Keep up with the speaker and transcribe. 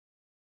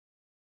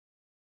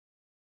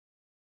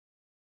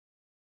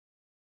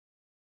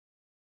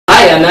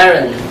Hi, I'm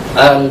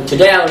Aaron.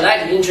 Today I would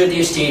like to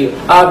introduce to you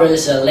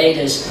Arbor's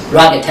latest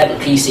rugged tablet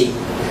PC,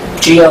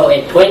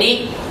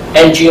 G0820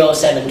 and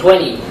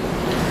G0720.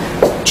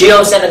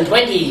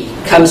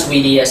 G0720 comes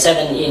with the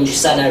 7-inch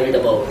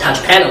sunlight-readable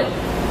touch panel.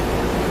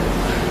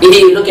 If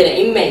you look at the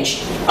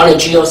image on the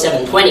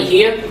G0720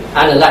 here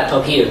and the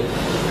laptop here,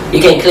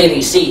 you can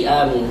clearly see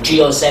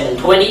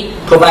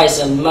G0720 provides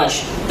a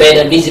much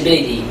better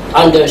visibility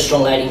under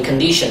strong lighting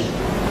condition.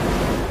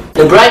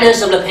 The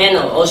brightness of the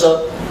panel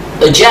also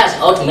adjusts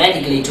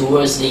automatically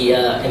towards the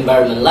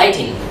environment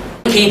lighting.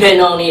 The keypad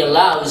not only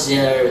allows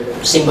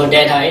simple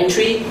data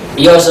entry,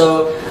 it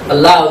also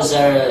allows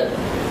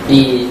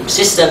the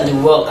system to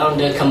work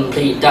under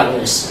complete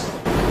darkness.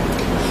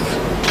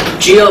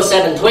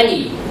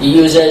 G0720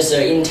 uses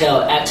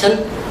Intel Atom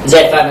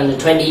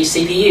Z520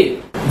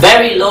 CPU.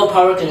 Very low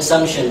power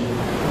consumption.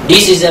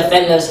 This is a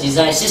fanless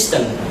design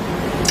system.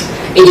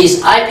 It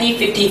is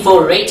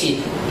IP54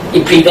 rated.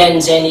 It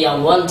prevents any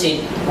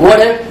unwanted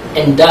water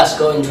and dust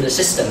going to the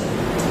system.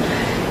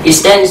 It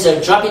stands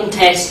a drop-in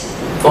test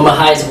from a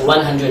height of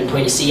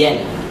 120 cm.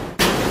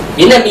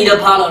 In the middle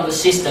part of the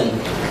system,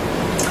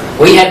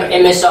 we have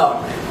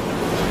MSR,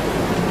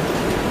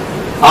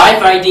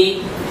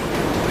 RFID,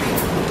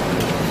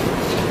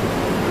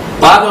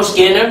 barcode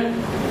scanner,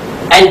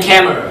 and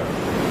camera.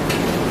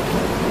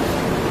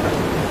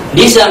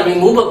 These are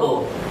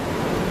removable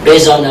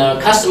based on our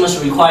customer's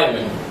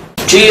requirement.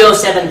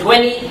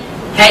 G0720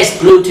 has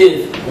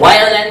Bluetooth,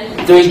 WLAN,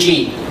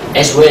 3G,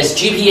 as well as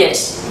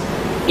GPS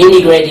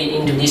integrated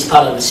into this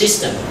part of the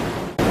system.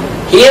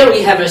 Here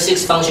we have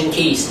 6 function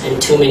keys and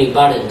 2 many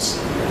buttons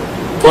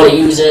for the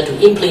user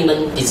to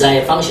implement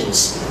desired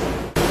functions.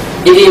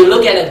 If you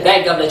look at the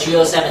back of the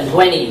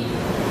G0720,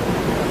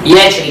 it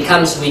actually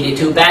comes with the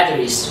 2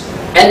 batteries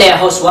and they are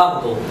hot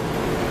swappable.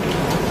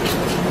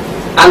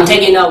 I'm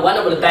taking out one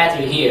of the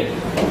battery here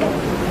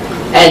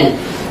and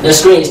the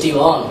screen is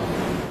still on.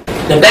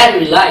 The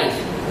battery life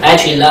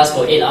actually lasts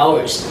for 8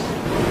 hours.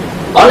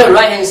 On the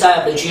right hand side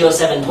of the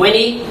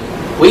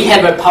G0720, we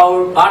have a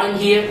power button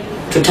here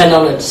to turn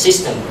on the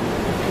system.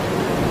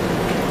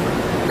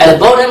 At the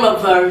bottom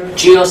of our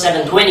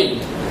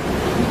G0720,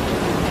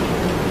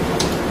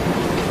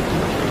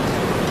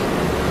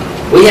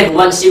 we have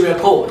one serial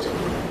port.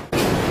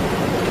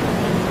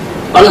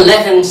 On the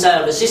left hand side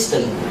of the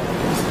system,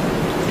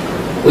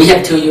 we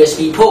have 2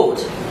 USB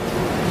ports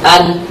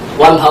and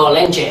 1 power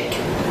LAN jack.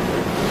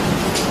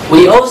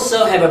 We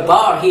also have a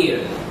bar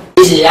here.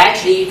 This is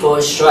actually for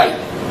a strike,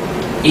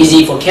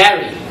 easy for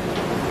carry.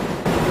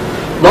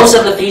 Most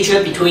of the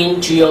features between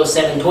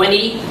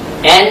G0720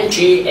 and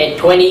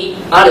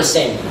G0820 are the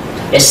same,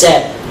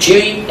 except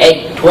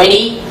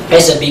G0820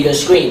 has a bigger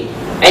screen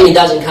and it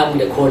doesn't come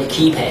with a QWERTY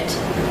keypad.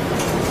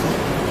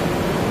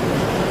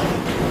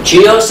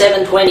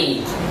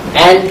 G0720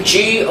 and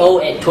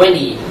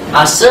G0820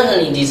 are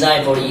certainly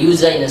designed for the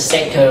user in a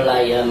sector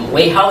like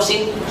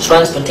warehousing,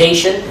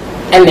 transportation,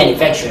 and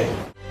manufacturing.